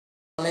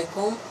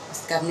আসসালামাইকুম।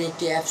 আজকে আপনি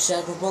একটি অ্যাপ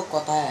শেয়ার করবো,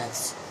 কথা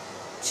অ্যাপস।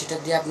 সেটা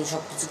দিয়ে আপনি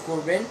সব কিছু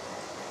করবেন,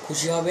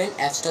 খুশি হবেন।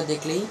 অ্যাপসটা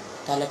দেখলেই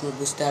তাহলে আপনি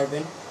বুঝতে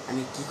পারবেন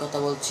আমি কি কথা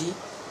বলছি।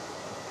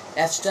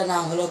 অ্যাপসটার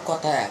নাম হলো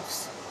কথা অ্যাপস।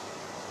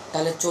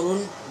 তাহলে চলুন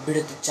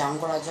ভিডিওতে চান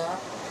করা যাক।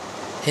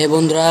 হে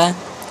বন্ধুরা,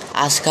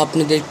 আজকে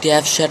আপনাদের একটি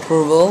অ্যাপ শেয়ার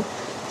করবো,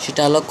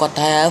 সেটা হলো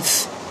কথা অ্যাপস।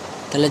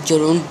 তাহলে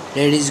চলুন,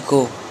 রেডিস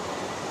গো।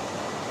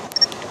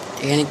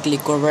 এখানে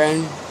ক্লিক করবেন,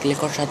 ক্লিক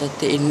করার সাথে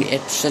সাথে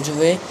অ্যাপসটা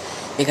যাবে।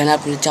 এখানে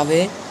আপনি যাবে,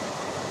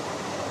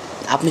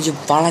 আপনি যে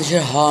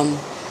বাংলাদেশের হন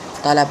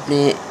তাহলে আপনি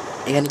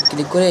এখানে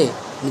ক্লিক করে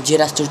যে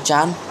রাষ্ট্র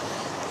চান,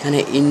 এখানে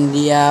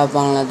ইন্ডিয়া,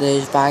 বাংলাদেশ,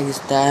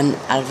 পাকিস্তান,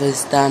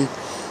 আফগানিস্তান,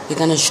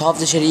 এখানে সব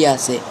দেশেরই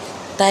আছে।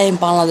 তাই আমি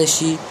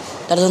বাংলাদেশি,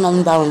 তার জন্য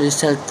আমি বাংলাদেশ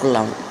সিলেক্ট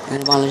করলাম।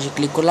 এখানে বাংলাদেশে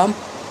ক্লিক করলাম।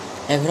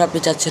 এখন আপনি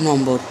চাচ্ছেন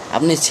নম্বর,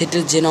 আপনি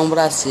সেটের যে নম্বর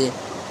আছে,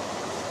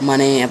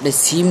 মানে আপনি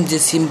যে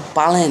সিম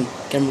পালেন,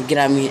 কেমন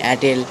গ্রামীণ,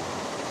 এয়ারটেল,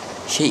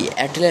 সেই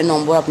এয়ারটেলের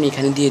নম্বর আপনি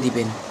এখানে দিয়ে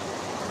দিবেন।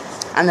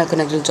 আমি এখন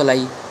এয়ারটেল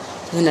চলাই,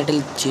 এয়ারটেল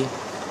দিচ্ছি।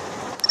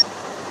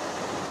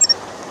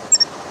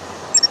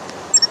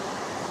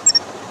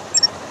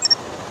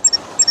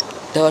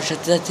 দেওয়ার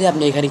সাথে সাথে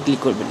আপনি এখানে ক্লিক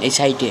করবেন, এই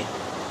সাইটে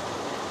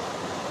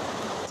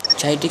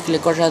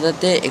ক্লিক করার সাথে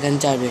সাথে এখানে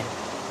যাবে।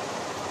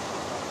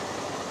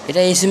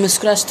 এটা SMS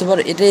করে আসতে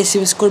পারে, এটা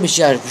SMS করে বেশি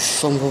আর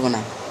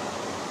সম্ভাবনা,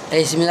 এটা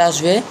SMS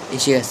আসবে,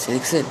 এসে গেছে,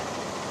 দেখছেন?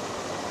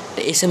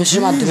 SMS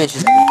এর মাধ্যমে এসে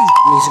যাবে,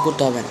 কিছু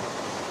করতে হবে না।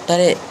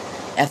 তাহলে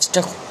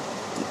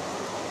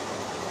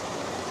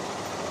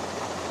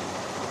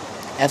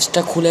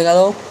অ্যাপসটা খুলে গেল।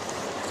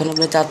 এখন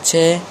আপনি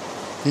চাচ্ছে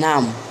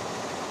নাম,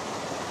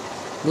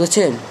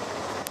 বুঝেছেন?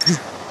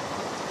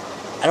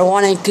 আরো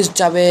অনেক কিছু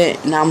চাবে,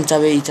 নাম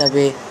চাবে,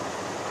 চাবে।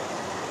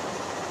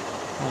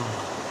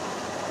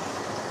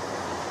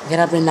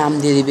 এখানে আপনি নাম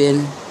দিয়ে দিবেন।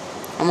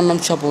 আমার নাম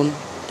স্বপন,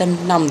 আমি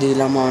নাম দিয়ে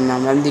দিলাম আমার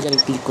নাম দিয়ে এখানে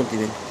ক্লিক করে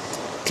দিবেন।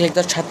 ক্লিক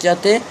দেওয়ার সাথে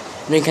সাথে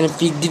আপনি এখানে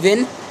পিক দিবেন।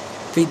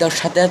 পিক দেওয়ার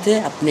সাথে সাথে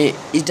আপনি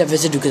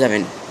ইন্টারফেসে ঢুকে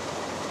যাবেন।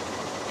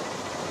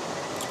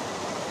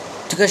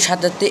 ঢুকার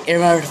সাথে সাথে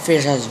এরমার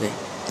ফেস আসবে।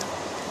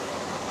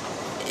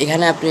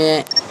 এখানে আপনি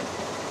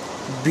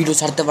ভিডিও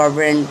ছাড়তে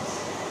পারবেন,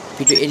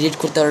 ভিডিও এডিট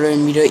করতে পারবেন,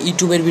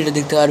 ইউটিউবের ভিডিও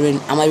দেখতে পারবেন,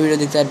 আমার ভিডিও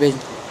দেখতে পারবেন,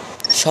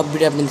 সব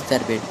ভিডিও আপনি দেখতে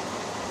পারবেন।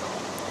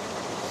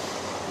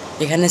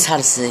 এখানে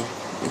ছাড়ছে,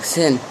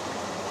 দেখছেন?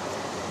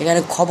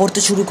 এখানে খবর তো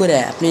শুরু করে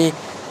আপনি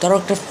ধরো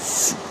একটা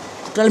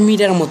টোটাল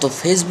মিডিয়ার মতো,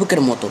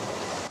 ফেসবুকের মতো।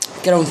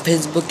 কেরকম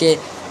ফেসবুকে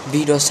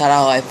ভিডিও ছাড়া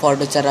হয়,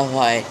 ফটো ছাড়া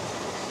হয়,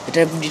 এটা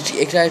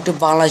একটু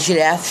বাংলাদেশের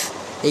অ্যাপ,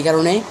 এই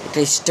কারণে এটা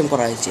সিস্টেম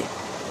করা হয়েছে।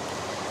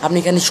 আপনি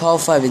এখানে সব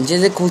পাবেন, যে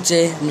খুঁজছে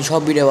আপনি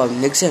সব ভিডিও পাবেন,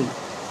 দেখছেন?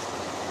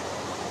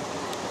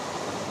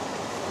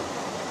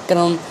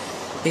 কারণ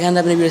এখান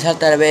থেকে আপনি ভিডিও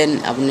ছাড়তে পারবেন,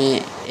 আপনি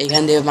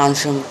এখান থেকে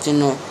মানুষের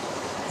জন্য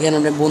এখানে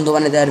আপনি বন্ধু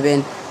বানাতে পারবেন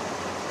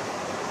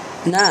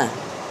না।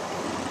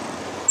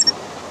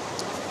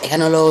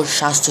 এখানে হলো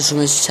স্বাস্থ্য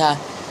সমস্যা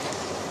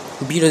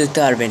ভিডিও দেখতে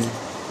পারবেন।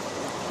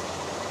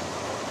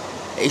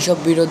 এইসব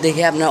ভিডিও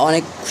দেখে আপনারা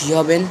অনেক খুশি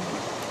হবেন।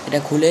 এটা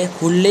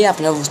খুললেই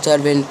আপনারা বুঝতে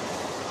পারবেন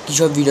কী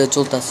সব ভিডিও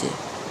চলতেছে,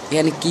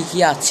 এখানে কি কি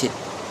আছে,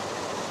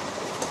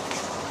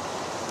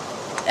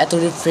 এত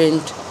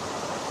ডিফারেন্ট।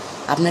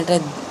 আপনি এটা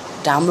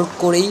ডাউনলোড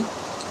করেই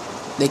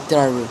দেখতে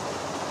পারবেন,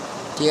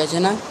 ঠিক আছে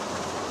না?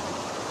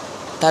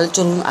 তাহলে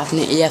চলুন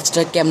আপনি এই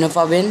অ্যাপসটা কেমনে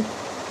পাবেন।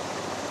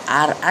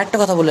 আর আরেকটা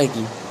কথা বলে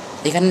কি,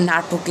 এখানে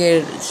নাটকের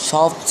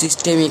সব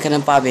সিস্টেম এখানে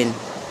পাবেন।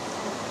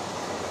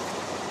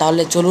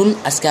 তাহলে চলুন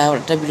আজকে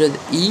একটা ভিডিও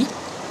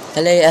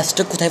তাহলে এই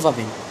অ্যাপসটা কোথায়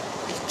পাবেন?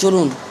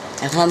 চলুন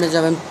এখন আপনি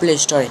যাবেন প্লে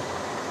স্টোরে।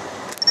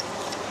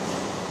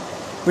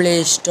 প্লে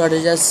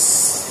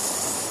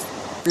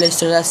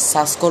স্টোরে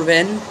সার্চ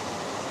করবেন।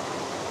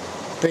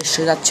 প্লে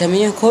স্টোরে যাচ্ছি আমি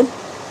এখন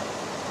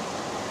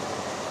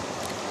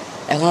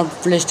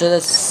প্লে স্টোরে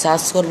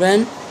সার্চ করবেন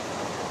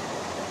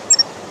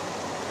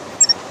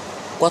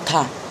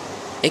কথা,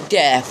 একটি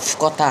অ্যাপ,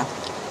 কথা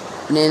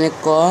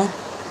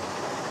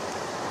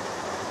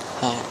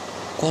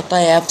কথা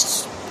অ্যাপস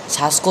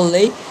সার্চ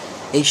করলেই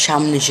এই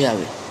সামনে এসে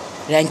যাবে,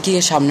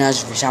 র্যাঙ্কিংয়ের সামনে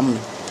আসবে। সামনে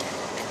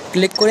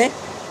ক্লিক করে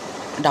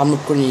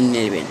ডাউনলোড করে নিয়ে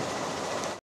নেবেন।